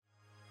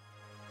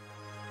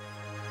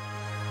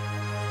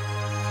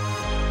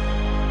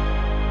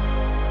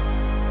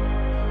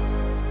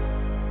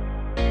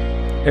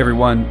Hey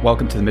everyone,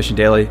 welcome to the Mission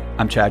Daily.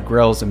 I'm Chad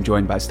Grills. I'm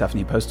joined by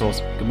Stephanie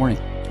Postles. Good morning.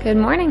 Good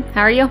morning. How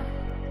are you?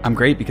 I'm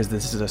great because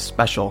this is a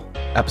special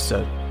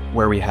episode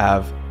where we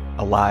have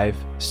a live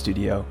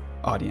studio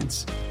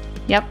audience.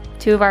 Yep,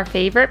 two of our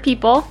favorite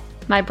people,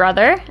 my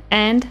brother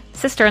and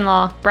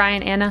sister-in-law,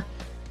 Brian, Anna.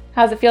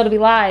 How's it feel to be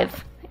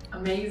live?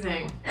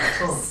 Amazing.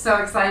 So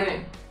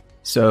exciting.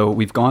 So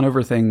we've gone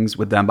over things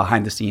with them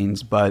behind the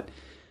scenes, but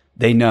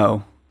they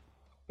know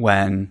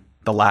when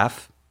the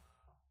laugh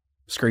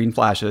screen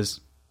flashes,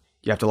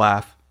 you have to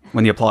laugh.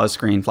 When the applause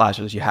screen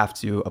flashes, you have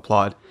to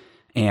applaud.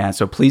 And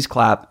so please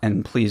clap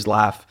and please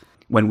laugh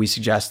when we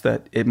suggest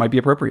that it might be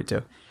appropriate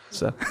to.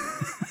 So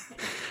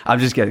I'm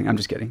just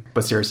kidding.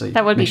 But seriously,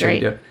 that would be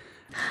great.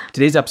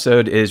 Today's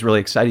episode is really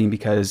exciting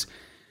because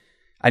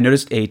I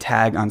noticed a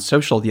tag on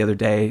social the other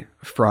day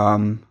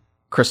from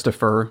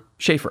Christopher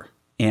Schaefer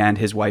and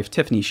his wife,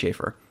 Tiffany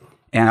Schaefer.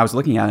 And I was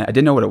looking at it. I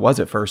didn't know what it was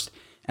at first.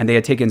 And they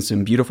had taken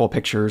some beautiful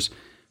pictures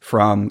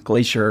from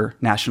Glacier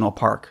National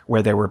Park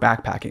where they were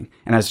backpacking.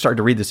 And I started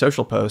to read the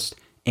social post,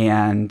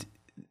 and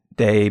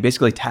they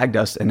basically tagged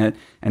us in it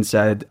and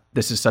said,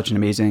 this is such an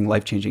amazing,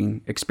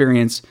 life-changing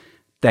experience.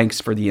 Thanks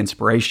for the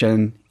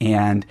inspiration.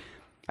 And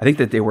I think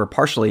that they were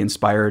partially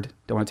inspired,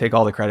 don't want to take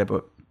all the credit,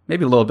 but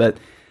maybe a little bit,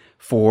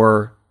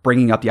 for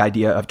bringing up the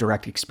idea of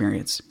direct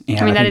experience. And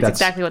I mean, that is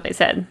exactly what they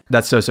said.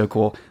 That's so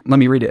cool. Let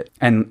me read it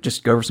and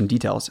just go over some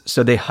details.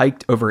 So they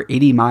hiked over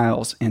 80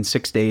 miles in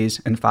 6 days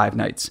and 5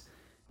 nights.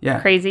 Yeah.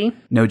 Crazy.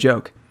 No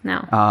joke.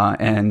 No.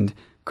 And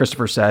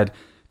Christopher said,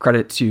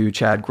 credit to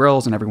Chad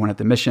Grills and everyone at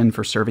the Mission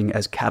for serving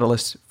as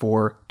catalysts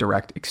for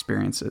direct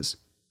experiences.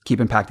 Keep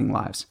impacting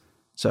lives.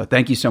 So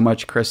thank you so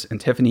much, Chris and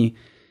Tiffany.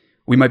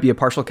 We might be a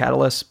partial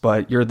catalyst,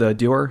 but you're the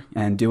doer,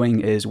 and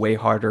doing is way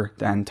harder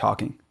than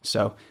talking.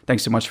 So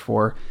thanks so much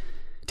for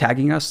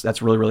tagging us.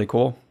 That's really, really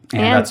cool.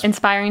 And that's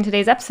inspiring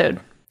today's episode.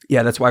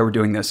 Yeah, that's why we're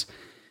doing this.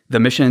 The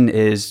Mission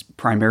is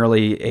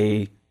primarily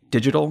a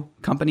digital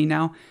company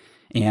now,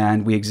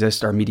 and we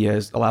exist, our media,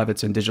 a lot of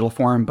it's in digital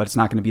form, but it's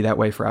not going to be that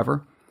way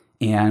forever.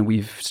 And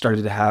we've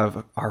started to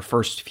have our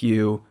first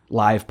few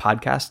live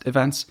podcast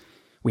events.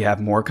 We have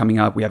more coming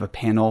up. We have a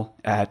panel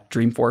at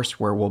Dreamforce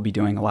where we'll be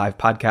doing a live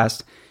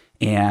podcast,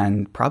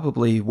 and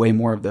probably way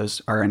more of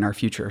those are in our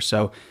future.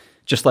 So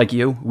just like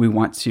you, we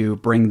want to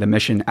bring the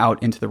mission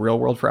out into the real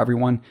world for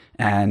everyone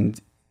and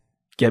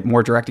get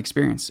more direct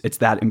experience. It's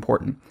that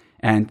important.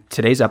 And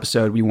today's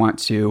episode, we want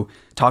to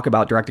talk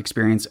about direct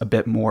experience a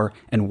bit more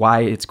and why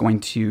it's going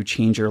to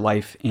change your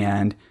life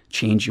and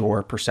change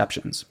your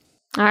perceptions.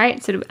 All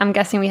right. So I'm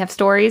guessing we have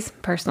stories,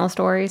 personal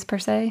stories per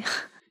se.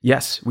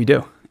 Yes, we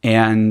do.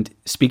 And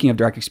speaking of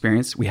direct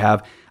experience, we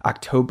have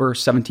October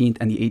 17th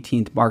and the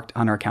 18th marked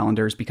on our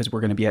calendars because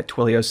we're going to be at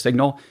Twilio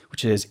Signal,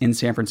 which is in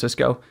San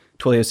Francisco.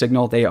 Twilio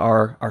Signal, they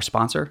are our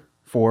sponsor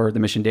for the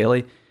Mission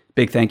Daily.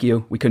 Big thank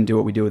you. We couldn't do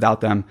what we do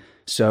without them.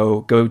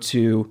 So go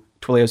to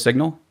Twilio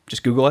Signal,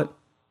 just Google it,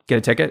 get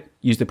a ticket,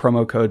 use the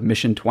promo code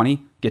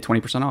MISSION20, get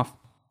 20% off.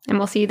 And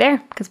we'll see you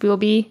there because we will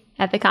be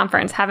at the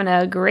conference having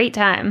a great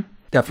time.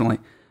 Definitely.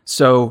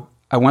 So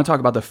I want to talk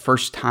about the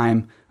first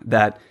time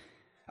that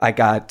I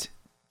got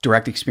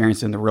direct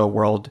experience in the real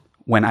world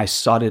when I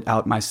sought it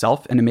out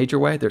myself in a major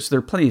way. There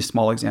are plenty of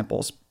small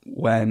examples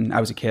when I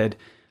was a kid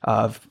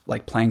of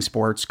like playing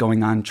sports,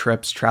 going on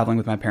trips, traveling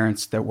with my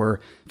parents that were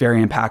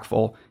very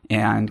impactful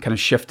and kind of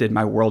shifted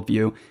my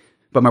worldview.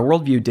 But my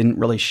worldview didn't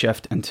really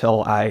shift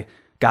until I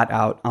got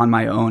out on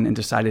my own and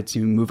decided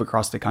to move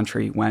across the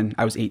country when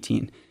I was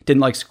 18. Didn't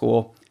like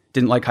school,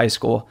 didn't like high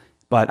school,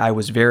 but I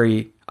was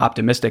very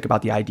optimistic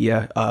about the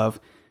idea of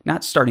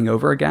not starting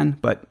over again,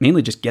 but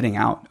mainly just getting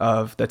out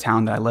of the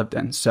town that I lived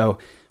in. So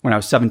when I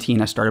was 17,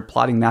 I started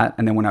plotting that.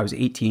 And then when I was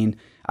 18,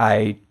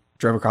 I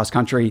drove across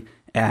country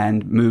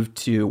and moved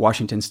to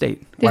Washington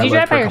State. Did you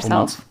drive by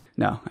yourself?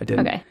 No, I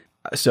didn't. Okay.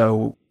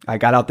 So I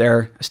got out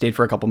there, I stayed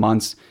for a couple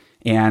months,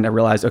 and I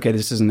realized, okay,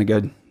 this isn't a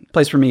good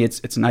place for me.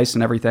 It's nice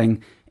and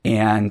everything.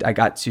 And I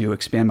got to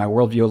expand my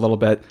worldview a little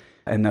bit.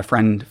 And a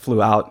friend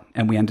flew out,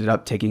 and we ended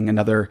up taking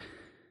another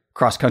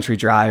cross-country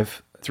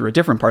drive through a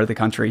different part of the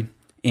country.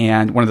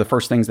 And one of the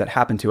first things that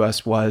happened to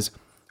us was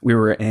we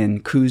were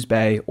in Coos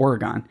Bay,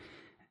 Oregon.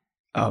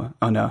 Oh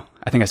no,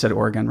 I think I said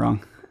Oregon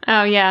wrong.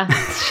 Oh yeah.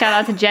 Shout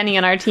out to Jenny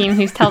on our team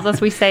who tells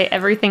us we say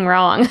everything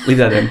wrong. Leave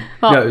that in.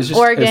 Well, no, it was just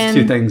Oregon, it was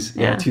two things.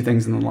 Yeah, yeah. Two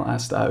things in the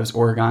last. It was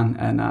Oregon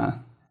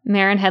and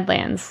Marin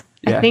Headlands.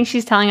 Yeah. I think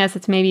she's telling us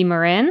it's maybe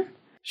Marin.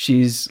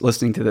 She's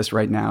listening to this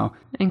right now.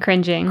 And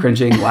cringing,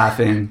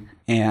 laughing.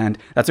 And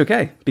that's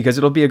okay because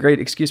it'll be a great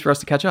excuse for us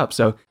to catch up.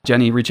 So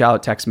Jenny, reach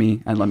out, text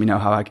me, and let me know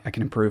how I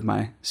can improve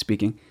my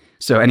speaking.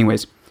 So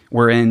anyways,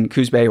 we're in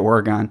Coos Bay,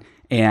 Oregon,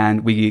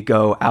 and we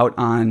go out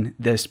on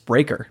this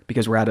breaker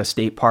because we're at a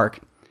state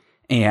park.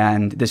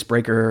 And this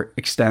breaker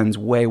extends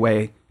way,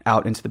 way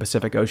out into the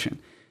Pacific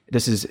Ocean.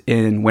 This is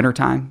in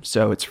wintertime,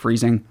 so it's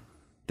freezing.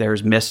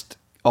 There's mist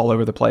all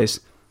over the place.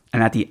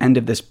 And at the end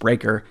of this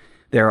breaker,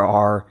 there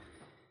are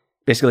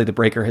basically the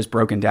breaker has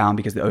broken down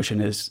because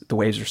the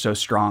waves are so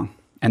strong.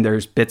 And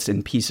there's bits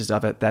and pieces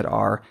of it that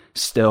are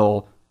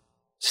still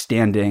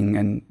standing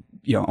and,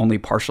 only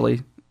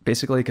partially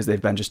basically, because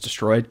they've been just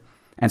destroyed.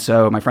 And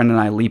so my friend and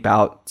I leap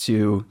out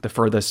to the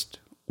furthest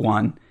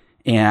one.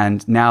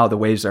 And now the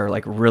waves are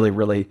like really,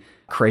 really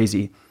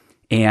crazy.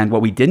 And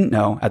what we didn't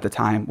know at the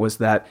time was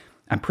that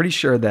I'm pretty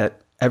sure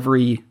that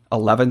every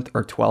 11th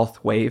or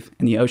 12th wave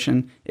in the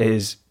ocean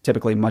is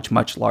typically much,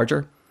 much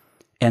larger.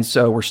 And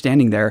so we're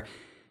standing there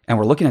and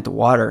we're looking at the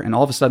water, and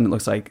all of a sudden it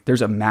looks like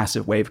there's a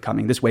massive wave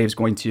coming. This wave is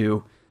going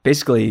to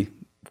basically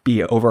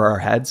be over our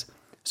heads.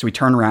 So we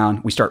turn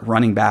around, we start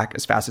running back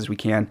as fast as we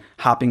can,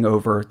 hopping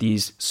over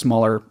these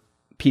smaller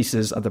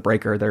pieces of the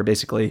breaker that are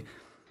basically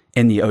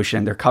in the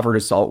ocean. They're covered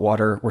in salt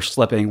water. We're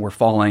slipping, we're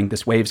falling.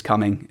 This wave's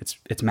coming.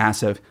 It's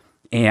massive.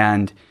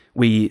 And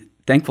we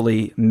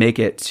thankfully make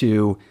it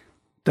to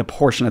the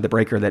portion of the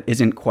breaker that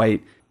isn't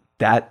quite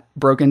that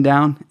broken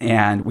down.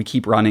 And we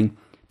keep running.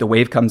 The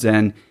wave comes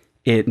in.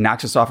 It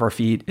knocks us off our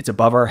feet. It's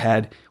above our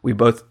head. We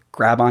both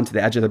grab onto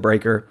the edge of the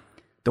breaker.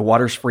 The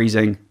water's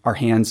freezing. Our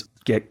hands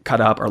get cut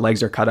up. Our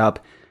legs are cut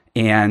up.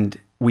 And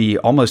we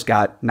almost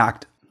got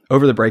knocked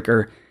over the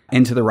breaker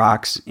into the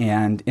rocks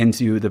and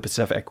into the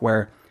Pacific,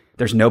 where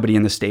there's nobody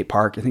in the state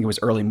park. I think it was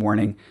early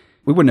morning.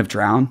 We wouldn't have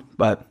drowned,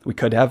 but we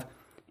could have.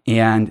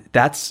 And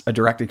that's a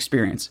direct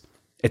experience.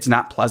 It's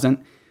not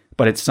pleasant,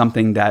 but it's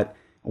something that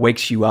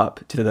wakes you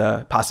up to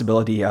the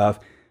possibility of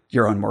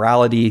your own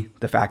morality,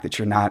 the fact that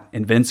you're not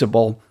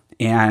invincible,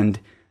 and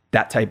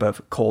that type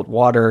of cold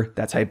water,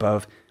 that type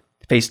of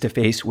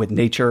face-to-face with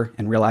nature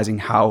and realizing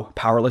how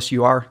powerless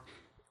you are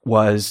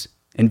was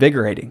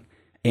invigorating.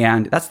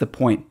 And that's the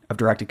point of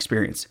direct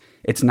experience.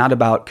 It's not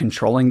about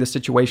controlling the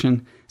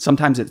situation.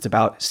 Sometimes it's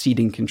about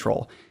ceding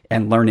control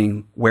and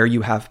learning where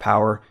you have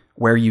power,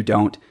 where you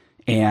don't,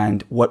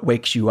 and what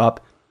wakes you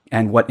up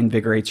and what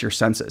invigorates your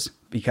senses.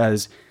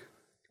 Because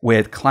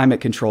with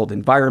climate-controlled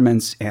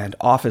environments and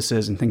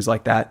offices and things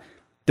like that,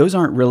 those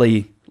aren't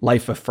really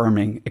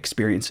life-affirming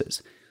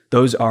experiences.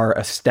 Those are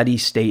a steady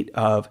state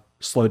of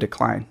slow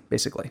decline,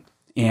 basically.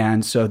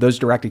 And so those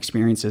direct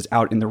experiences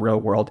out in the real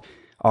world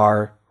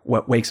are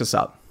what wakes us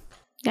up.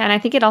 Yeah, and I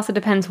think it also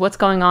depends what's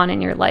going on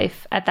in your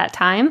life at that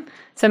time.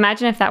 So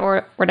imagine if that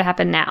were to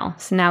happen now.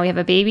 So now we have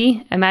a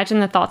baby.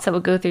 Imagine the thoughts that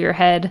would go through your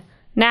head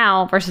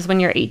now versus when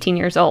you're 18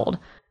 years old.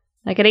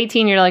 Like at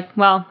 18, you're like,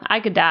 well, I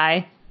could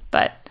die.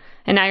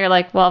 And now you're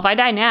like, well, if I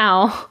die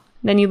now,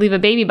 then you leave a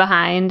baby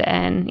behind.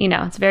 And,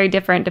 it's very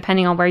different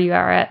depending on where you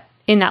are at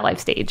in that life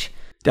stage.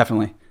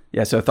 Definitely.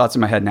 Yeah, so thoughts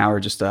in my head now are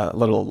just a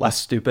little less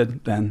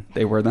stupid than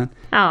they were then.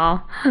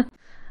 Oh.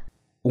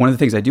 One of the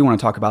things I do want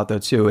to talk about, though,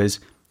 too, is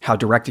how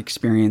direct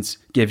experience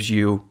gives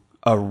you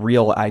a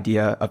real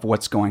idea of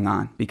what's going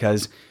on.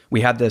 Because we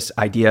have this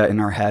idea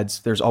in our heads.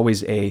 There's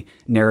always a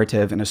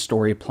narrative and a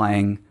story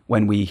playing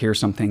when we hear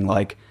something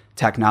like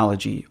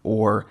technology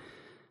or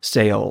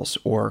sales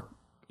or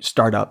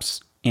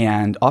startups.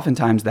 And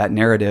oftentimes that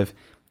narrative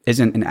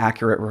isn't an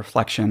accurate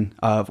reflection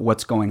of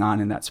what's going on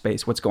in that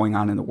space, what's going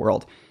on in the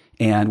world.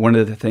 And one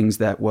of the things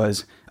that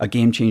was a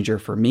game changer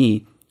for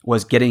me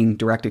was getting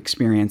direct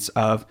experience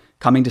of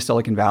coming to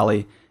Silicon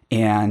Valley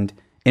and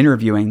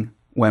interviewing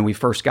when we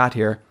first got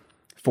here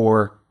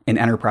for an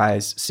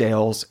enterprise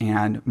sales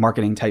and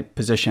marketing type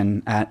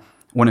position at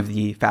one of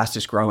the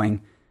fastest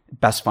growing,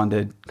 best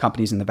funded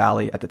companies in the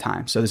Valley at the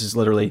time. So this is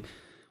literally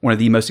one of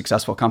the most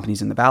successful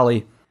companies in the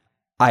Valley.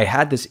 I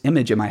had this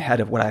image in my head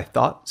of what I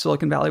thought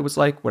Silicon Valley was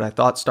like, what I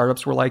thought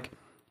startups were like.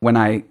 When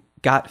I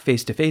got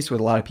face to face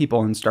with a lot of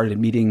people and started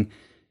meeting,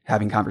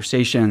 having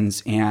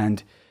conversations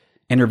and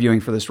interviewing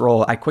for this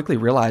role, I quickly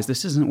realized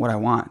this isn't what I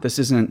want. This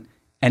isn't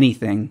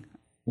anything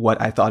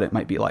what I thought it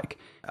might be like.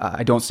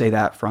 I don't say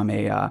that from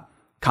a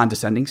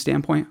condescending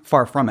standpoint,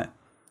 far from it.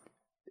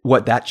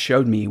 What that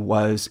showed me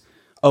was,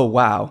 oh,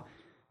 wow,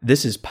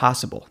 this is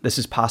possible. This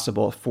is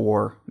possible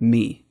for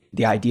me.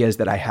 The ideas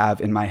that I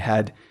have in my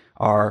head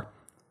are,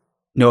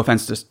 no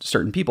offense to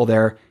certain people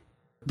there,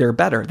 they're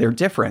better, they're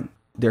different,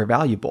 they're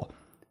valuable.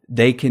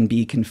 They can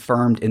be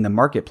confirmed in the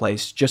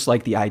marketplace, just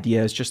like the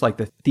ideas, just like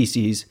the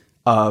theses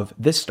of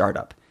this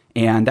startup.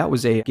 And that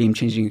was a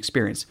game-changing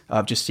experience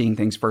of just seeing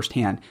things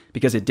firsthand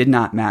because it did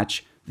not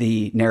match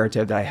the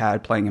narrative that I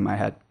had playing in my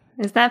head.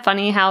 Is that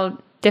funny how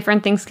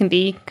different things can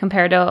be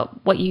compared to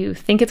what you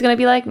think it's going to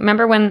be like?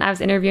 Remember when I was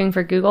interviewing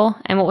for Google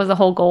and what was the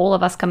whole goal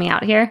of us coming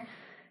out here?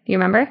 Do you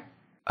remember?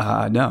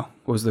 No.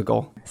 What was the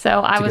goal? So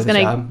I was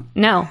going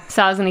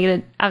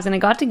to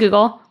go out to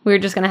Google. We were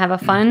just going to have a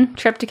fun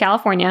trip to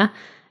California.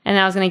 And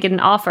I was going to get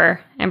an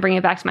offer and bring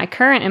it back to my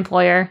current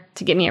employer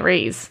to get me a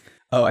raise.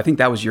 Oh, I think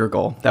that was your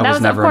goal. That was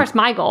never, of course,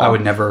 my goal. I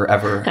would never,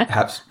 ever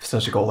have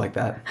such a goal like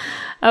that.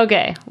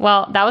 Okay.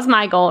 Well, that was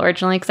my goal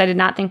originally because I did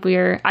not think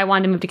I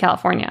wanted to move to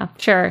California.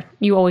 Sure,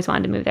 you always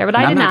wanted to move there, but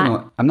I did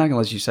not. I'm not going to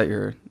let you set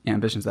your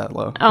ambitions that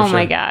low. Oh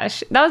my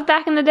gosh. That was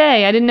back in the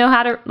day. I didn't know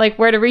how to,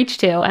 where to reach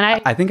to. And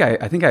I think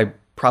I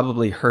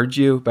probably heard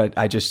you, but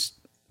I just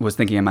was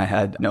thinking in my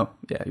head, no,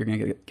 yeah, you're going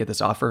to get this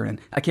offer and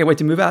I can't wait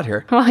to move out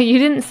here. Well, you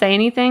didn't say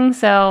anything,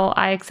 so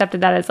I accepted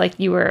that as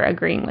you were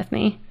agreeing with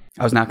me.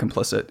 I was not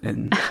complicit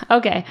in.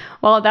 Okay.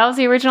 Well, that was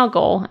the original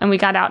goal, and we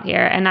got out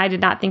here, and I did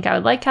not think I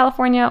would like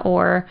California,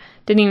 or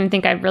didn't even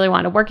think I really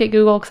wanted to work at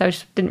Google because I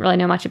just didn't really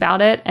know much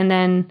about it. And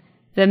then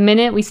the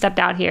minute we stepped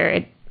out here,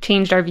 it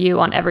changed our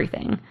view on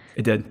everything.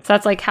 It did. So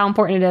that's like how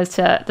important it is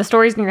to, the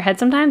stories in your head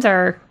sometimes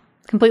are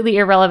completely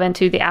irrelevant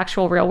to the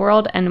actual real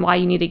world, and why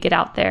you need to get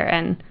out there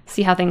and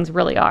see how things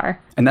really are.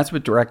 And that's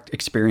what direct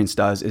experience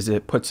does, is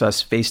it puts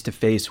us face to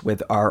face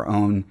with our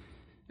own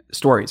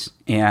stories,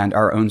 and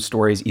our own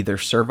stories either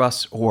serve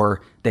us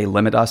or they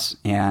limit us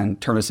and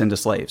turn us into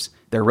slaves.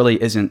 There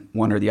really isn't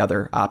one or the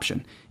other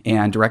option.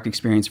 And direct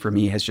experience for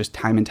me has just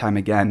time and time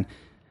again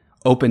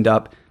opened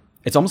up.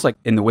 It's almost like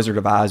in The Wizard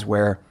of Oz,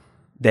 where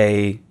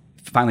they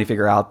finally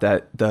figure out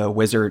that the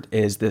wizard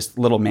is this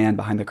little man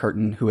behind the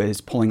curtain who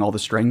is pulling all the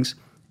strings.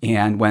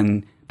 And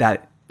when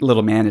that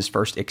little man is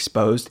first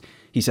exposed,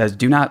 he says,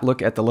 do not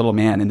look at the little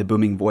man in the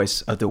booming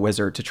voice of the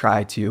wizard to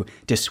try to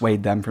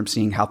dissuade them from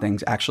seeing how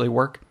things actually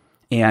work.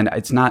 And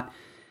it's not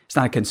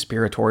a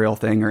conspiratorial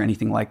thing or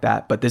anything like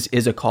that, but this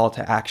is a call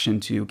to action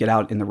to get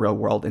out in the real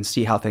world and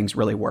see how things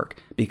really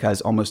work,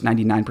 because almost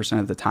 99%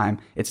 of the time,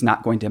 it's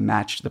not going to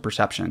match the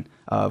perception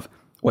of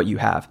what you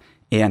have.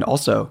 And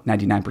also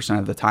 99%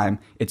 of the time,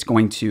 it's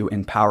going to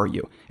empower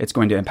you. It's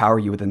going to empower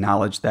you with the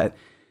knowledge that,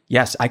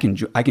 yes, I can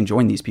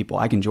join these people.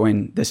 I can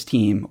join this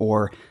team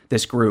or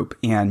this group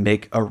and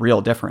make a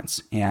real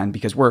difference. And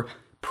because we're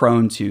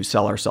prone to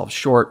sell ourselves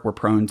short, we're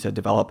prone to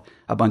develop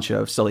a bunch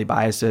of silly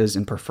biases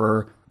and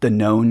prefer the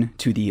known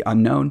to the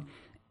unknown.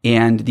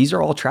 And these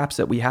are all traps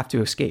that we have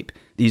to escape.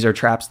 These are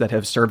traps that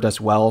have served us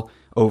well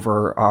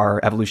over our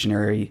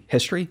evolutionary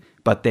history,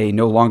 but they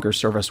no longer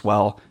serve us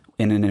well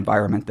in an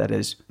environment that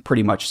is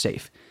pretty much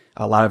safe.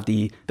 A lot of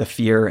the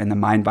fear and the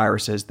mind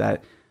viruses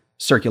that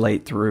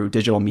circulate through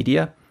digital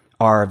media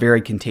are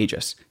very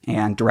contagious,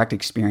 and direct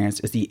experience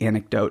is the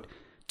antidote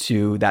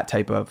to that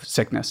type of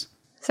sickness.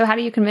 So how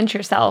do you convince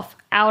yourself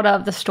out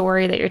of the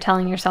story that you're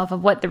telling yourself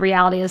of what the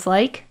reality is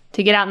like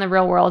to get out in the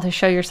real world to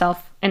show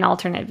yourself an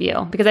alternate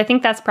view? Because I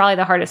think that's probably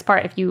the hardest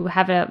part. If you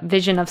have a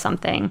vision of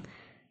something,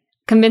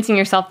 convincing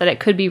yourself that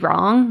it could be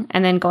wrong,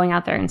 and then going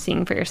out there and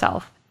seeing for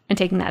yourself and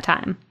taking that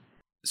time.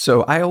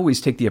 So I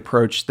always take the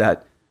approach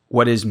that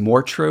what is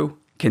more true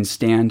can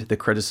stand the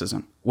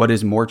criticism. What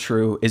is more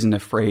true isn't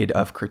afraid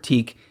of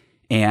critique.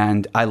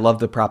 And I love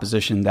the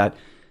proposition that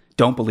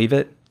don't believe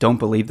it, don't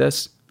believe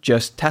this,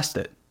 just test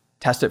it.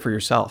 Test it for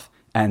yourself,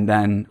 and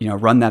then,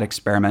 run that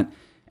experiment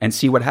and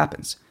see what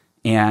happens.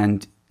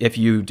 And if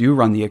you do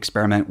run the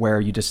experiment where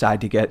you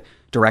decide to get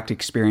direct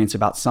experience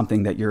about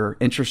something that you're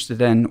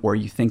interested in or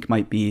you think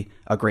might be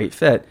a great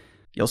fit,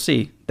 you'll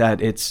see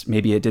that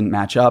maybe it didn't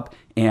match up,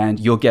 and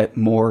you'll get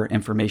more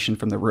information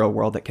from the real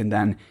world that can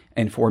then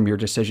inform your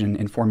decision,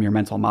 inform your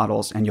mental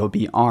models, and you'll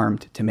be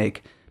armed to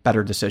make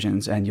better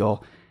decisions, and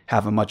you'll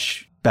have a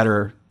much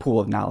better pool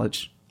of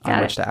knowledge on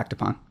which to act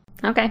upon.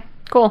 Okay,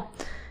 cool.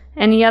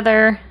 Any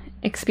other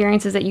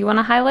experiences that you want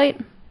to highlight?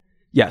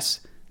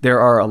 Yes, there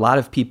are a lot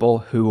of people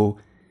who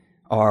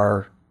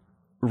are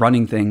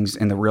running things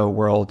in the real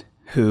world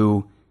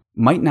who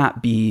might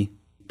not be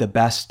the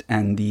best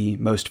and the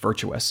most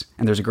virtuous.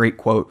 And there's a great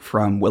quote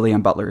from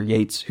William Butler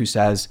Yeats, who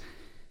says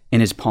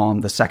in his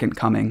poem, The Second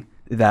Coming,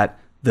 that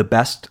the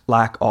best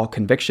lack all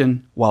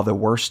conviction, while the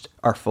worst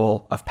are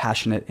full of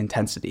passionate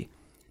intensity.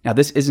 Now,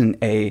 this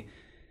isn't a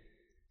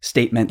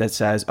statement that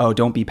says, oh,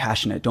 don't be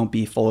passionate, don't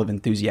be full of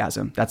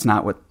enthusiasm. That's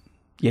not what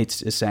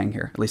Yeats is saying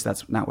here. At least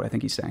that's not what I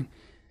think he's saying.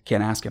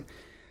 Can't ask him.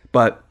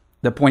 But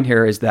the point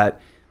here is that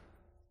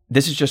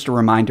this is just a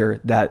reminder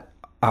that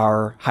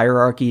our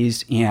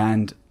hierarchies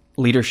and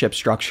leadership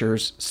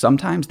structures,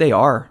 sometimes they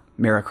are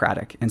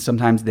meritocratic and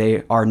sometimes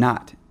they are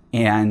not.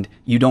 And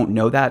you don't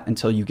know that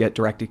until you get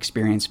direct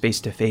experience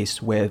face to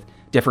face with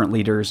different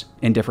leaders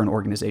in different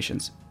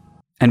organizations.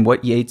 And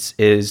what Yeats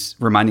is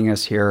reminding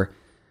us here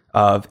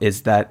of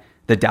is that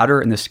the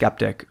doubter and the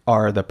skeptic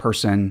are the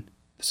person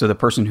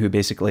who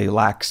basically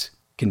lacks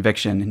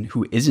conviction and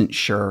who isn't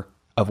sure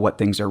of what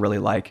things are really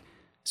like.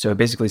 So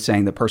basically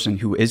saying the person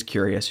who is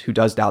curious, who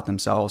does doubt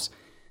themselves,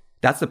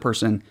 that's the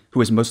person who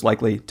is most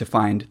likely to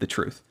find the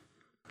truth.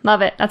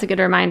 Love it. That's a good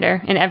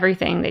reminder in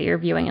everything that you're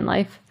viewing in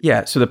life.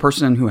 Yeah. So the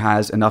person who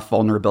has enough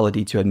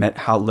vulnerability to admit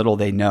how little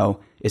they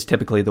know is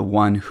typically the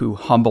one who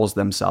humbles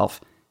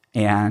themselves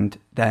and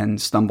then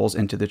stumbles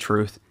into the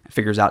truth,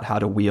 figures out how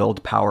to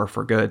wield power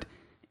for good.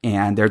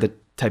 And they're the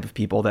type of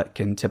people that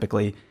can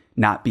typically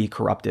not be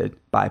corrupted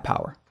by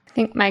power. I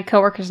think my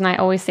coworkers and I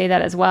always say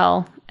that as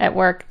well at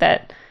work,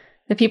 that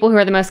the people who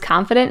are the most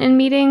confident in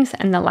meetings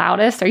and the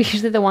loudest are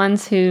usually the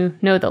ones who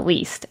know the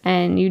least.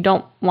 And you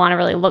don't want to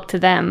really look to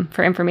them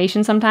for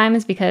information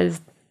sometimes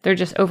because they're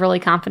just overly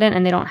confident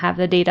and they don't have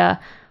the data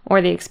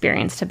or the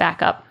experience to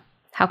back up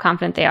how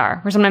confident they are.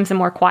 Where sometimes the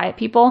more quiet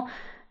people,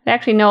 they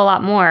actually know a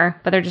lot more,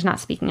 but they're just not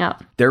speaking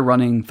up. They're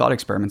running thought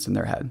experiments in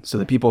their head. So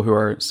the people who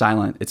are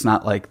silent, it's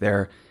not like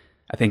I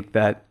think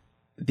that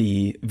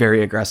the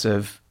very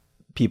aggressive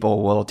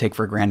people will take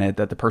for granted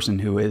that the person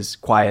who is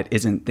quiet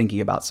isn't thinking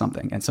about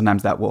something. And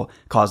sometimes that will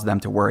cause them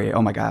to worry,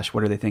 oh my gosh,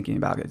 what are they thinking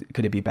about?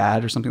 Could it be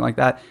bad or something like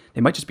that?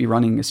 They might just be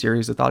running a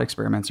series of thought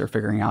experiments or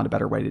figuring out a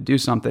better way to do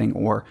something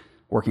or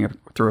working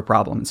through a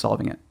problem and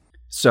solving it.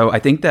 So I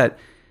think that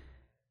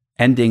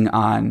ending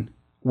on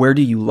where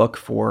do you look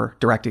for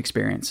direct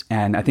experience?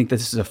 And I think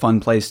this is a fun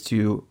place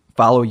to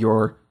follow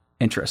your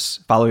interests,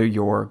 follow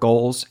your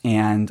goals,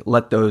 and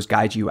let those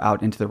guide you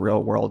out into the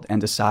real world and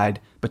decide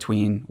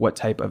between what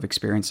type of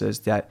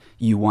experiences that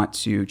you want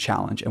to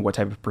challenge and what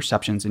type of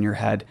perceptions in your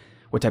head,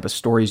 what type of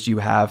stories do you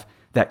have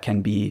that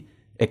can be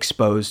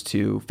exposed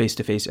to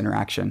face-to-face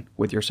interaction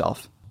with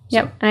yourself.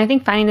 Yep. So. And I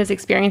think finding those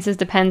experiences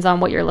depends on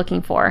what you're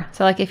looking for.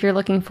 So like if you're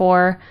looking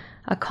for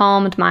a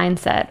calmed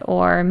mindset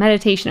or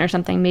meditation or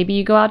something, maybe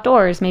you go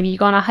outdoors, maybe you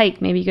go on a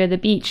hike, maybe you go to the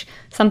beach,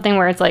 something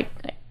where it's like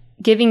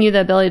giving you the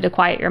ability to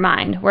quiet your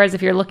mind. Whereas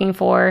if you're looking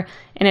for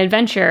an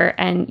adventure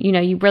and,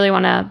 you really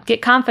want to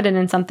get confident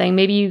in something,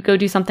 maybe you go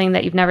do something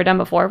that you've never done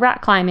before,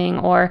 rock climbing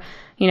or,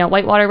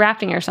 whitewater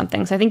rafting or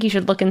something. So I think you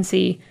should look and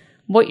see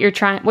what your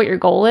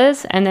goal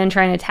is, and then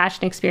try and attach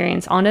an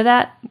experience onto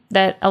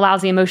that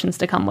allows the emotions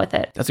to come with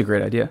it. That's a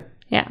great idea.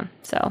 Yeah.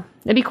 So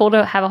it'd be cool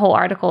to have a whole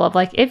article of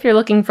like, if you're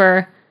looking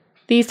for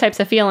these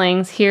types of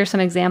feelings, here's some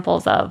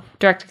examples of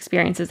direct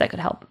experiences that could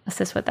help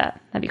assist with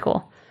that. That'd be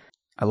cool.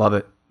 I love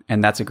it.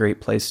 And that's a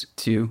great place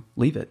to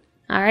leave it.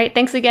 All right.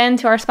 Thanks again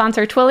to our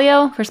sponsor,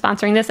 Twilio, for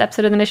sponsoring this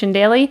episode of the Mission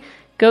Daily.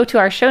 Go to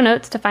our show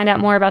notes to find out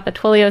more about the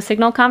Twilio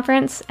Signal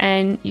Conference,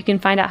 and you can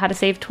find out how to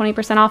save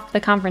 20% off the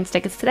conference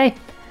tickets today.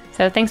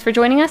 So thanks for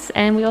joining us,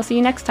 and we will see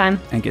you next time.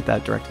 And get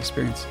that direct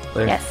experience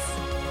later. Yes.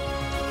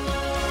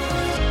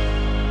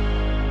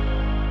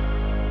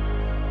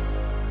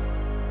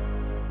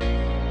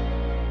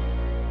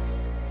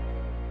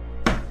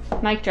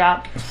 Mic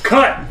drop.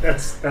 Cut!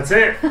 That's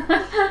it.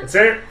 That's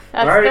it.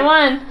 That's All right. the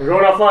one. We're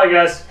going offline,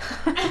 guys.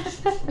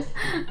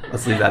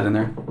 Let's leave that in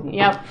there.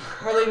 Yep.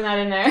 We're leaving that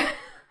in there.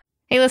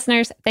 Hey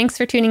listeners, thanks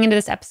for tuning into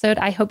this episode.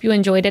 I hope you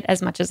enjoyed it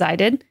as much as I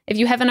did. If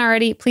you haven't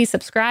already, please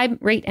subscribe,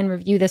 rate, and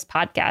review this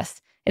podcast.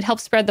 It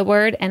helps spread the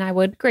word, and I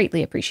would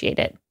greatly appreciate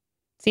it.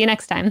 See you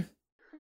next time.